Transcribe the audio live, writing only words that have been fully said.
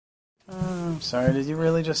I'm sorry, did you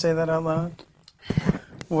really just say that out loud?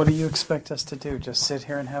 What do you expect us to do? Just sit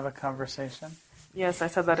here and have a conversation? Yes, I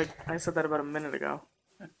said that about a minute ago.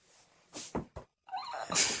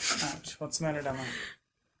 Ouch. What's the matter, Emma?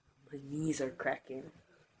 My knees are cracking.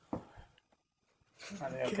 Are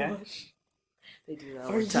they okay? Gosh. They do that Are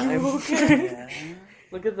all the you time. okay? Yeah.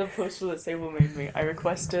 Look at the poster that Sable made me. I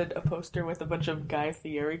requested a poster with a bunch of Guy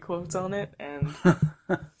Fieri quotes on it, and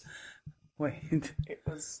Wait, it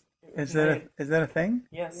was is made. that a thing?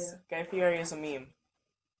 Yes, Guy Fieri is a meme.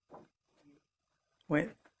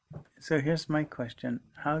 Wait, so here's my question.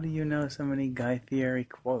 How do you know so many Guy Fieri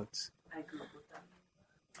quotes? I googled them.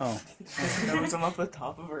 Oh, She just knows them off the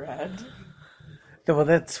top of her head. well,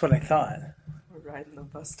 that's what I thought. We're riding the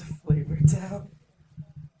bus to Flavor Town.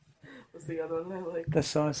 What's the other one I like? The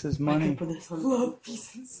sauce is I money. could put this on Love,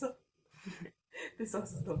 peace, and sauce. This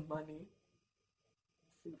sauce is the money.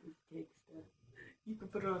 Super cake stuff. You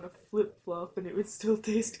could put it on a flip-flop and it would still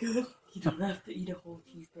taste good. You don't have to eat a whole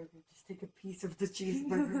cheeseburger. Just take a piece of the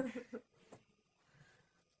cheeseburger.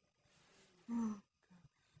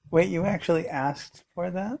 Wait, you actually asked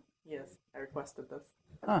for that? Yes, I requested this.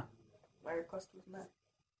 Huh. My request was met.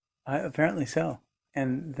 Apparently so.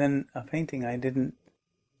 And then a painting. I didn't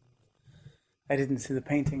see the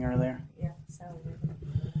painting earlier. Yeah, sounds good.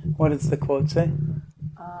 What does the quote say?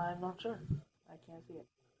 I'm not sure. I can't see it.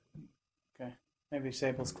 Okay. Maybe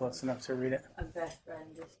Sable's close enough to read it. A best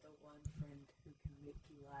friend is the one friend who can make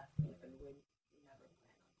you laugh even when you never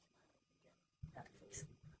plan on smiling again. That face.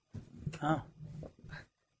 Oh.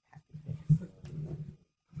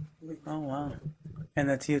 Oh, wow. And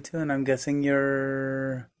that's you too, and I'm guessing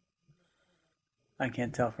you're... I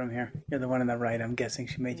can't tell from here. You're the one on the right. I'm guessing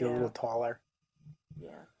she made you a Yeah. little taller. Yeah.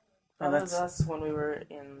 Oh, That was that's... us when we were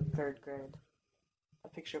in 3rd grade. A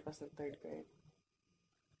picture of us in 3rd grade.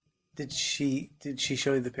 Did she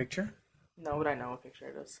show you the picture? No, but I know what picture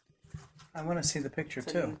it is. I want to see the picture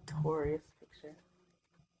It's a too. notorious picture.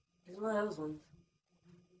 Here's one of those ones.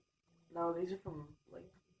 No, these are from, like,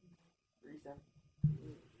 recent.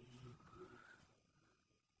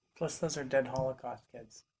 Plus, those are dead Holocaust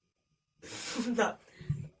kids. No,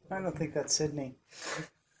 I don't think that's Sydney.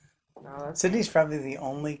 that's... Sydney's probably the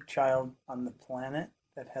only child on the planet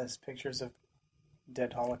that has pictures of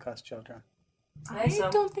dead Holocaust children. I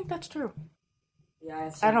don't think that's true. Yeah, I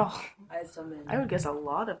have some. At all. I have some in I would guess a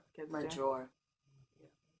lot of kids my do. drawer.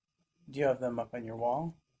 Do you have them up on your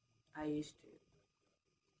wall? I used to.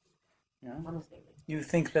 Yeah. Honestly. You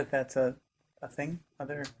think that that's a thing?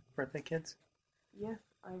 Other birthday kids? Yes,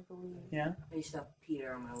 I believe. Yeah. I used to have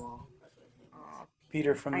Peter on my wall. That's what his name was. Aw,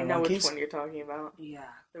 Peter from I the know Monkees? which one you're talking about. Yeah.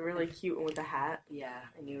 The really cute one with the hat. Yeah,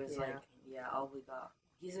 and he was Yeah. like, yeah, all we got.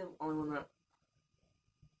 He's the only one that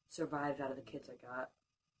survived out of the kids I got.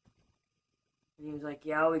 And he was like,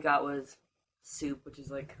 yeah, all we got was soup, which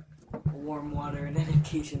is like warm water and an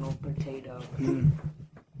occasional potato. Mm.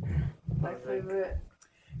 My favorite.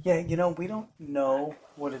 Yeah, you know, we don't know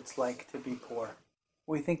what it's like to be poor.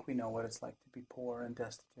 We think we know what it's like to be poor and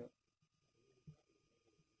destitute.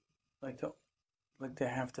 Like to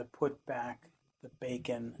have to put back the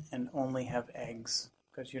bacon and only have eggs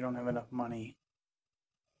because you don't have enough money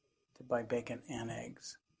to buy bacon and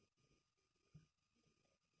eggs.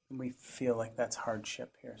 And we feel like that's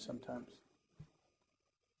hardship here sometimes.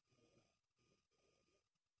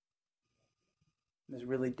 It's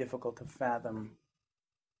really difficult to fathom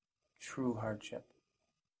true hardship.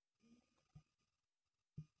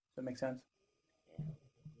 Does that make sense?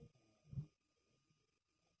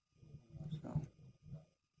 So.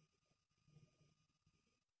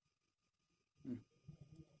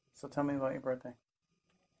 So tell me about your birthday.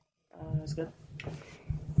 It's good.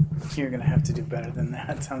 You're going to have to do better than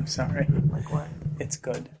that. I'm sorry. Like what? It's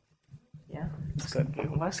good. Yeah. It's good.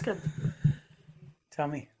 Well, that's good. Tell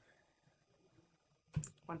me,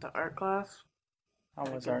 Went to art class. how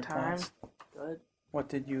Had a was good art time. class? Good. What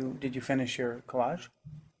did you finish your collage?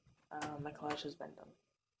 My collage has been done.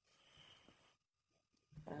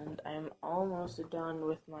 And I'm almost done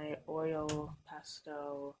with my oil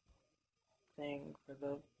pastel thing for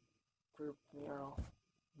the group mural.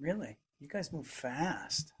 Really? You guys move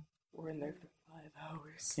fast. We're in there for 5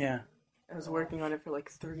 hours. Yeah. I was working on it for like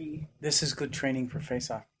 3. This is good training for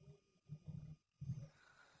face-off.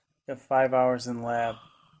 You have 5 hours in lab.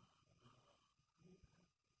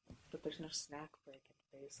 But there's no snack break at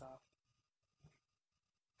Face Off.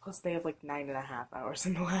 Plus they have like 9.5 hours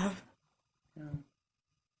in the lab. Yeah.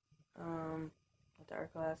 Went to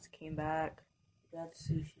art class, came back. Got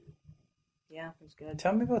sushi. Yeah, it was good.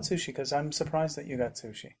 Tell me about sushi, because I'm surprised that you got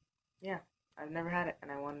sushi. Yeah, I've never had it and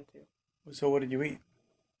I wanted to. So what did you eat?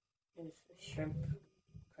 It was a shrimp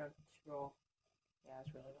crunch roll.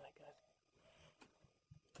 is really, really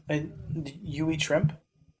good. And you eat shrimp?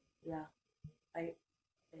 Yeah. I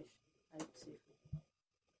fish. I eat seafood.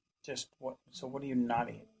 Just what? So what do you not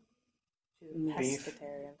eat? Beef?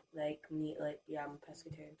 Pescatarian. Like meat, yeah, I'm a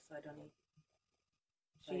pescatarian, so I don't eat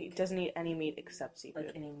She Like- doesn't eat any meat except seafood.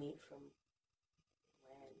 like any meat from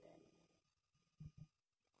land animals.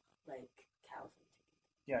 Like cows and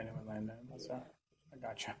chickens. Yeah, I know what land animals are. I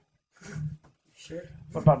gotcha. Sure.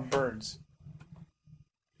 What about birds?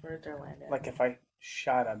 Birds are land animals. Like if I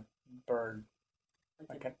shot a bird,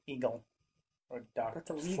 like an eagle or a duck, That's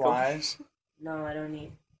illegal. flies. No, I don't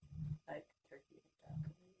eat like turkey or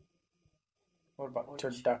duck. What about Or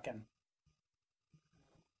turducken?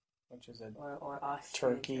 Which is a Or ostrich.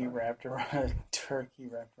 turkey or- wrapped around a turkey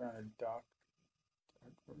wrapped around a duck.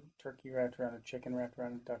 Turkey wrapped around a chicken wrapped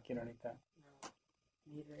around a duck. You don't eat that. No,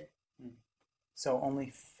 neither. So only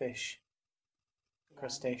fish, Yeah.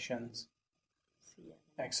 crustaceans, Sea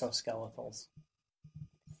exoskeletals.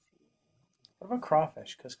 What about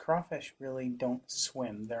crawfish? Because crawfish really don't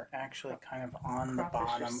swim. They're actually kind of on the Crawfish are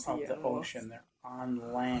bottom sea of the animals. ocean. They're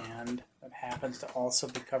on land that happens to also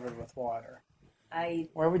be covered with water. I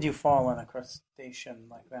Where would you fall on a crustacean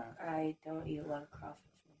like that? don't eat a lot of crawfish.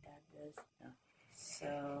 My dad does. Yeah.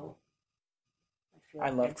 So I feel I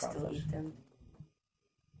like love I'd still crawfish. eat them.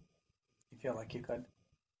 You feel like you could?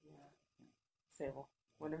 Yeah. Sable.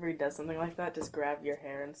 Whenever he does something like that, just grab your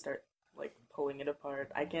hair and start like pulling it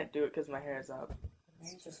apart. I can't do it because my hair is up.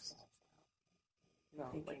 It's just No,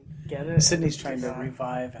 Thinking. like get it. Sydney's trying to Just-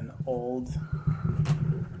 revive an old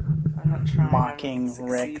I'm not trying. mocking I'm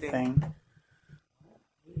Rick succeeding. thing. what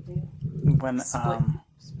do you do? When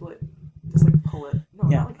Split. Just like pull it. No,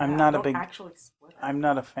 Yeah, not like I'm that. not a Don't big- actually split it. I'm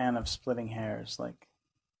not a fan of splitting hairs. Like,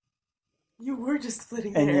 You were just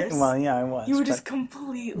splitting and hairs. well, yeah, I was. you were but- just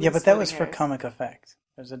completely. yeah, but that was splitting for hairs. comic effect.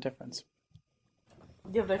 There's a difference.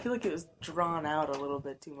 Yeah, but I feel like it was drawn out a little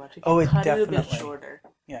bit too much. If Oh, you it cut it a bit definitely- shorter.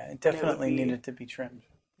 Yeah, it would definitely be- needed to be trimmed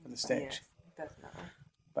for the stage. Yes, definitely.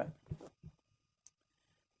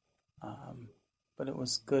 But it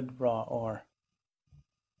was good raw ore.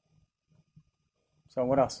 So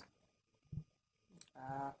what else?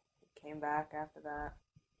 Came back after that.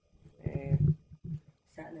 Eh,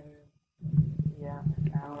 Sat in a room. yeah,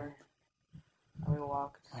 an hour. And we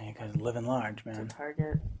walked Oh, you guys living large, to man.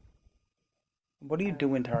 Target. What do you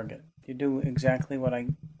do in Target? You do exactly what I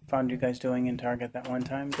found you guys doing in Target that one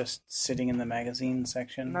time, just sitting in the magazine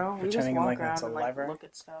section, No, we just pretending walk like around that's a and like library. look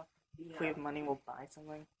at stuff. If we have money, we'll buy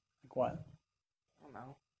something. Like what? I don't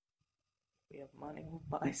know. If we have money, we'll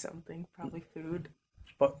buy something. Probably food.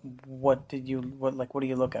 But what do you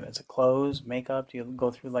look at? Is it clothes, makeup? Do you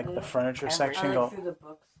go through like the furniture section? I And go, like through the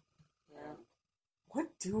books. Yeah. What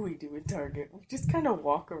do we do in Target? We just kind of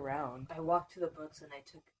walk around. I walked to the books and I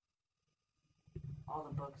took all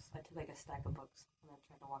the books. I took like a stack of books and I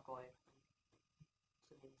tried to walk away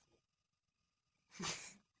from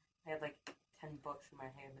I had like 10 books in my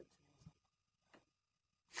hand.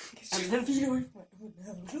 And then feet away from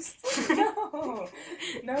my M&Ms. No,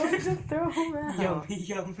 no, just throw them out.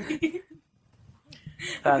 Yummy.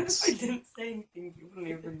 That's I didn't say anything. You wouldn't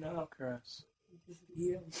even know. gross. You just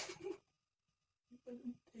eat them. You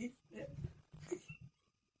wouldn't taste it.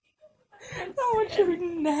 I want your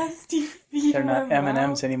nasty feet. They're in not my M and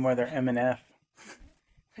M's mouth. anymore. They're M&F.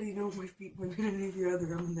 How do you know my feet weren't in any of your other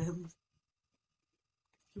M&Ms?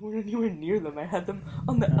 You weren't anywhere near them. I had them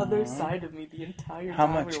on the Aw. other side of me the entire How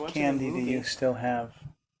time we much were watching candy the do movie. you still have?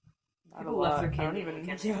 Not a People left lot. their I don't candy even. and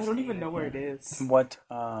can't Yeah, I don't stay even know there. where it is. What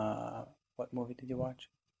movie did you watch?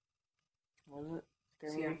 Was it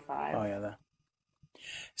Scary Scary Movie Movie. 5? Oh yeah, that.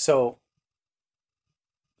 So,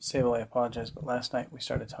 Sable, I apologize, but last night we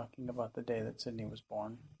started talking about the day that Sydney was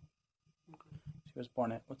born. She was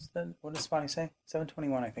born at what does Spotty say?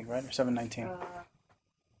 7:21, I think, right, or 7:19.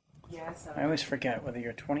 Yes. I always forget whether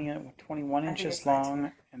you're 21 I think inches it's 19.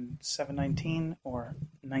 long and 7:19 or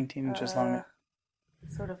 19 inches long.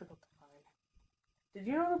 So difficult to find. Did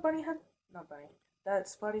you know that Bunny had not Bunny? That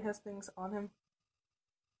Spotty has things on him.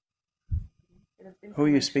 It has Who are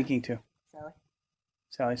you information. speaking to? Sally.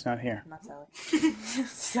 Sally's not here. Not Sally.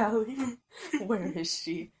 Sally. Where is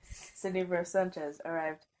she? Sydney Burr Sanchez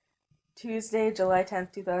arrived Tuesday, July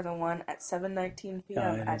 10th, 2001 at 7:19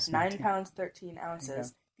 p.m. it at is 9 19. pounds 13 ounces. Okay.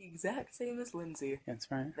 The exact same as Lindsay. That's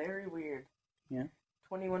right. Very weird. Yeah.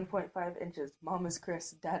 21.5 inches. Mom is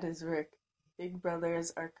Chris. Dad is Rick. Big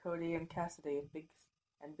brothers are Cody and Cassidy.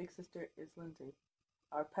 Big sister is Lindsay.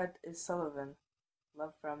 Our pet is Sullivan.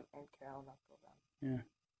 Love from and Carol Knuckledown.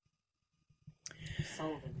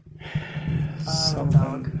 Sullivan.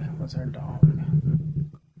 Sullivan was our dog.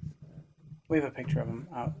 We have a picture of him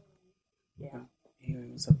out. Yeah. he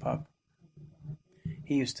was a pup.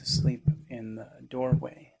 He used to sleep in the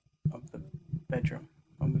doorway of the bedroom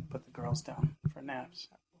when we put the girls down for naps,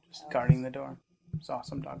 just guarding the door. It's an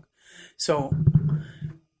awesome dog. So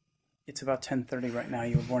it's about 10:30 right now.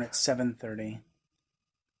 You were born at 7:30.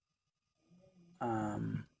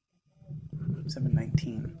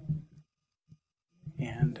 7:19.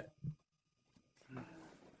 And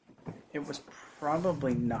it was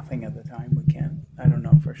probably nothing at the time. I don't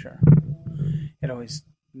know for sure. It always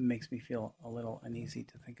makes me feel a little uneasy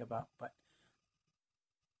to think about, but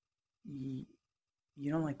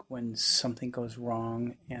you know, like when something goes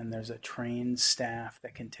wrong and there's a trained staff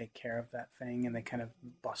that can take care of that thing, and they kind of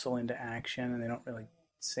bustle into action and they don't really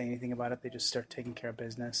say anything about it. They just start taking care of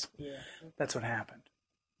business. Yeah. That's what happened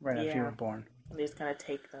right after you were born. They just kind of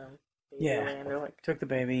take them. Yeah. And they're like, Took the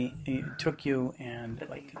baby, took you, and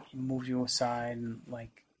like moved you aside, and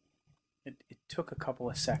like it took a couple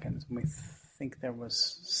of seconds. And we think there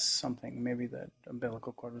was something, maybe the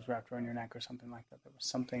umbilical cord was wrapped around your neck or something like that. There was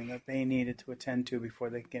something that they needed to attend to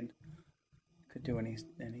before they could do any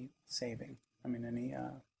saving. I mean, any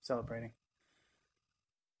celebrating.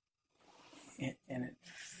 And it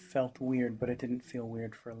felt weird, but it didn't feel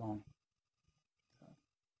weird for long. So,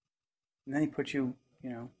 and then he put you,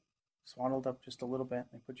 swaddled up just a little bit.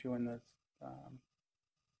 They put you in the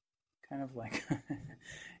kind of like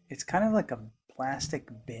it's kind of like a plastic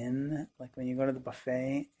bin, like when you go to the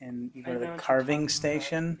buffet and you go to the carving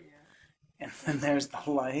station, and then there's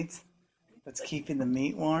the light that's keeping the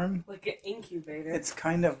meat warm. Like an incubator. It's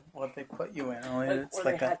kind of what they put you in. Only it's where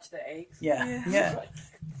like they hatch the eggs. Yeah.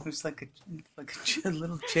 It's like a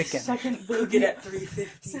little chicken. Second Cook baby it at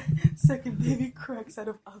 350. Second baby cracks out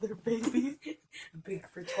of other baby. Big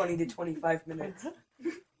for 20 to 25 minutes.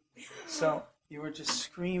 So you were just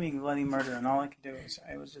screaming bloody murder, and all I could do is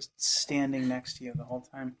I was just standing next to you the whole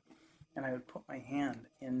time, and I would put my hand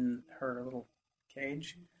in her little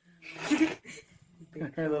cage,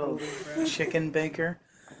 her little chicken baker,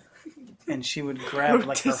 and she would grab,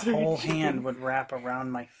 like her whole hand would wrap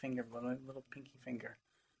around my finger, little pinky finger,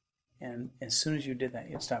 and as soon as you did that,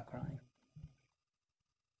 you'd stop crying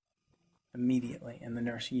immediately, and the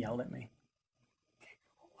nurse yelled at me.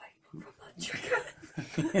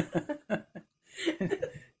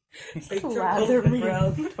 Slather me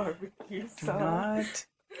barbecue sauce. Not,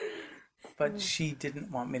 but she didn't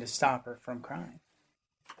want me to stop her from crying.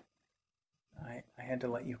 I had to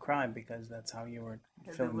let you cry because that's how you were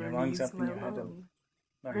filling your lungs up, and you had to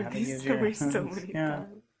learn how to use your lungs. Yeah,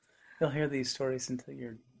 you'll hear these stories until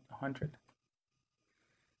you're 100.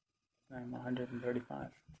 I'm 135.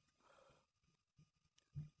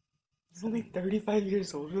 He's only 35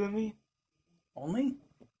 years older than me. Only?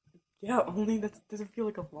 Yeah, only. That doesn't feel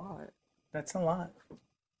like a lot. That's a lot.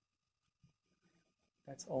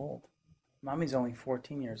 That's old. Mommy's only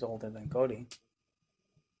 14 years older than Cody.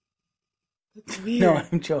 That's weird. No,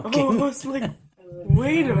 I'm joking. Oh, I was like,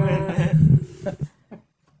 wait a minute.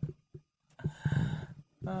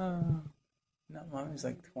 No, Mommy's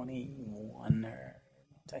like 21 or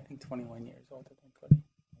I think 21 years older than Cody.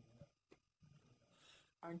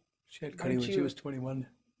 She had Cody when she was 21.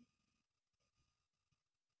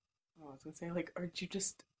 Oh, I was gonna say, like, aren't you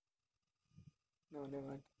just? No, never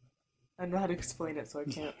mind. I don't know how to explain it, so I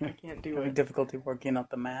can't do Having it. difficulty working out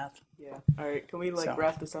the math. Yeah. All right. Can we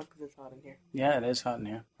wrap this up because it's hot in here? Yeah, it is hot in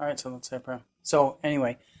here. All right, so let's say a prayer. So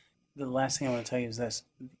anyway, the last thing I want to tell you is this: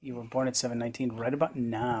 you were born at 7:19. Right about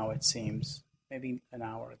now, it seems, maybe an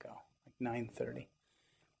hour ago, like 9:30.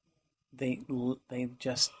 They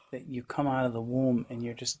just that you come out of the womb and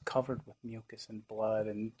you're just covered with mucus and blood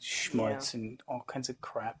and schmutz and all kinds of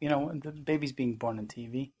crap. You know, the baby's being born on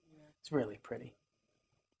TV. It's really pretty.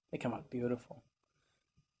 They come out beautiful.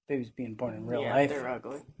 Babies being born in real life. They're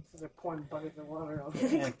ugly. They're pouring butter in water all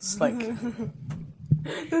It's like the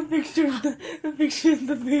picture of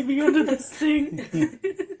the baby under the sink.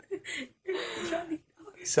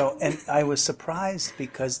 so, and I was surprised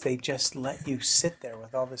because they just let you sit there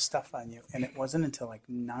with all this stuff on you, and it wasn't until like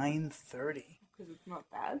 9:30 Because it's not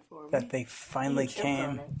bad for me. that they finally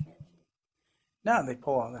came. No, they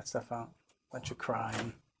pull all that stuff out, let you cry.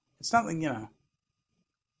 And it's not like,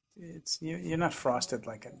 it's you're not frosted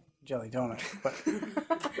like a jelly donut,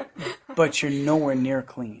 but you're nowhere near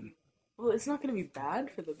clean. Well, it's not going to be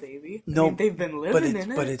bad for the baby. No, I mean, they've been living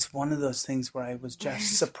in it. But it's one of those things where I was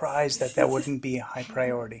just surprised that wouldn't be a high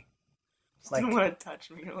priority. Like, don't want to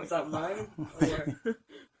touch me. Is that mine? Or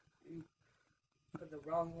put the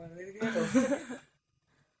wrong one in.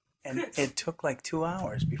 And it took like 2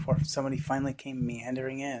 hours before somebody finally came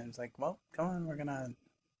meandering in. It's like, well, come on, we're going to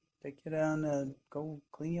take you down and go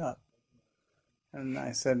clean you up. And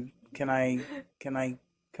I said, can I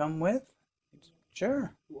come with?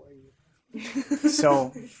 Sure. Who are you?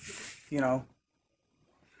 So,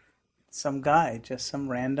 some guy, just some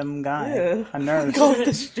random guy, Yeah. a nurse. Go off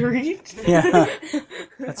the street. Yeah,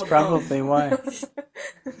 that's probably why.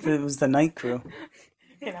 It was the night crew.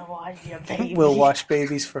 And I watch your baby. We'll wash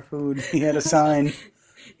babies for food. He had a sign.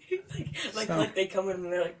 like they come in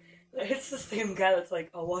and they're like, it's the same guy that's like,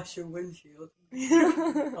 I'll wash your windshield.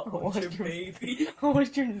 I'll wash your baby. I'll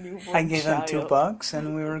wash your newborn I gave him child. $2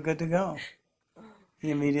 and we were good to go.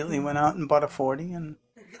 He immediately went out and bought a 40 and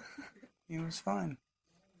he was fine.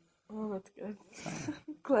 Oh, that's good.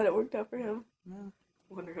 Glad it worked out for him. Yeah.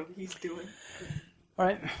 Wonder how he's doing. All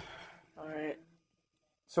right. Alright.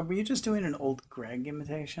 So were you just doing an old Greg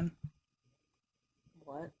imitation?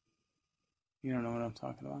 What? You don't know what I'm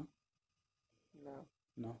talking about? No.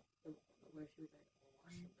 No. Where she was like,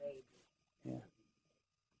 wash your baby. Yeah.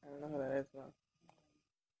 I don't know who that is, though.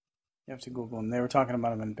 You have to Google him. They were talking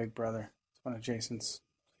about him in Big Brother. It's one of Jason's.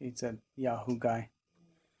 He said Yahoo guy.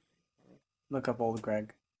 Look up old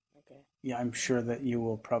Greg. Okay. Yeah, I'm sure that you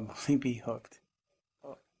will probably be hooked.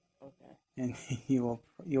 Okay. And you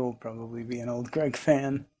will probably be an old Greg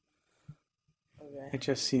fan. Okay. It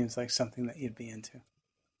just seems like something that you'd be into.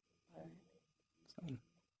 Alright. So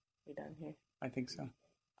We done here. I think so.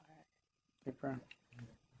 Alright. Big prayer.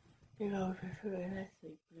 You go for the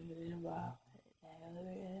sleep. Wow.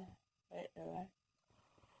 Alright.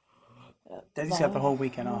 Daddy's got the whole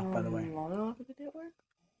weekend off, by the way. Long enough for the day at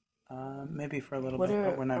work? Maybe for a little What bit, are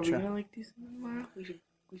but we're are not we sure. gonna like do something tomorrow?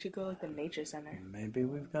 We should go like the nature center. Maybe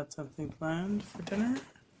we've got something planned for dinner.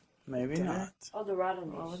 Maybe Dinner? not. Oh, the Rado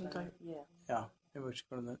Well, I wasn't Nation. talking. Yeah. Yeah, maybe we should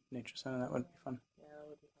go to the nature center. That would be fun. Yeah, that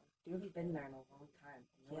would be fun. We haven't been there in a long time.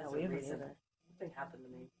 Yeah, There's we a haven't reason. either. Something happened to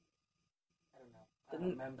me. I don't know. I don't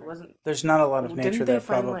Didn't remember. it wasn't? There's not a lot of Well, nature didn't they there,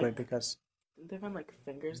 find, probably like- because. Didn't they find like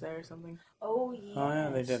fingers there or something? Oh, yeah. Oh yeah,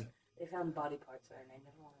 they did. They found body parts there, and I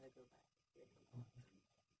never wanted to go back.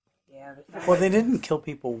 Yeah. They found Well, they didn't kill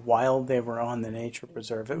people while they were on the nature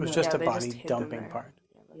preserve. It was No. just Yeah, a they body just hid them dumping there. part.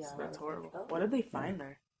 Yeah, Yeah, that's I was horrible. like, oh. What did they find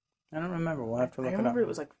there? I don't remember. We'll have to I look it up. remember it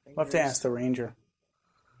was like fingers. We'll have to ask the ranger.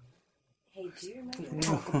 Hey, do you remember? Don't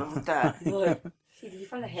talk about that. They're like, hey, did you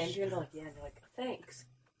find a hand here? And they're like, yeah. And they're like, thanks.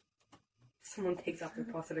 Someone takes off their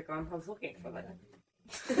prosthetic arm. I was looking for that.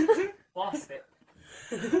 Lost it.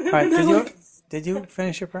 All right, did you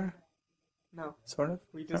finish your prayer? No, Sort of.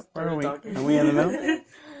 we just Where are started we? talking. Are we in the middle?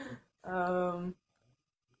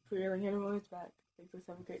 For your hand of always back. Thanks. Let's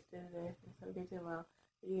have a great day today. Let's have a great day tomorrow.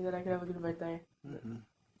 Thank you that I could have a good birthday. Mm-hmm.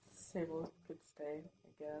 Sable could stay, I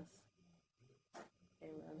guess.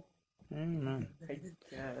 Amen. Amen. I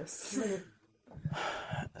guess.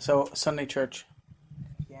 So Sunday church.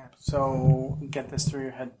 Yeah. So get this through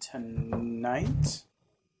your head tonight.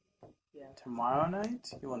 Yeah. Tomorrow night,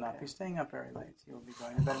 you will not be staying up very late. You will be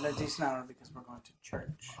going to bed at a decent hour because we're going to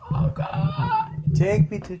church. Oh God.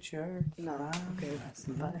 Take me to church. No. Okay. That's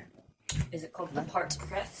the matter. Is it called the Park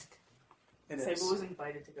Crest? It Sable is. was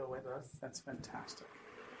invited to go with us. That's fantastic.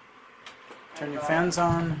 Turn your fans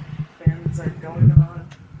on. Fans are going on.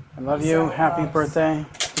 I love Peace you. out, Happy Pops. birthday.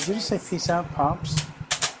 Did you just say peace out, Pops?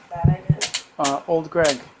 That I did. Old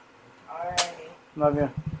Greg. Alrighty. Love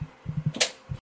you.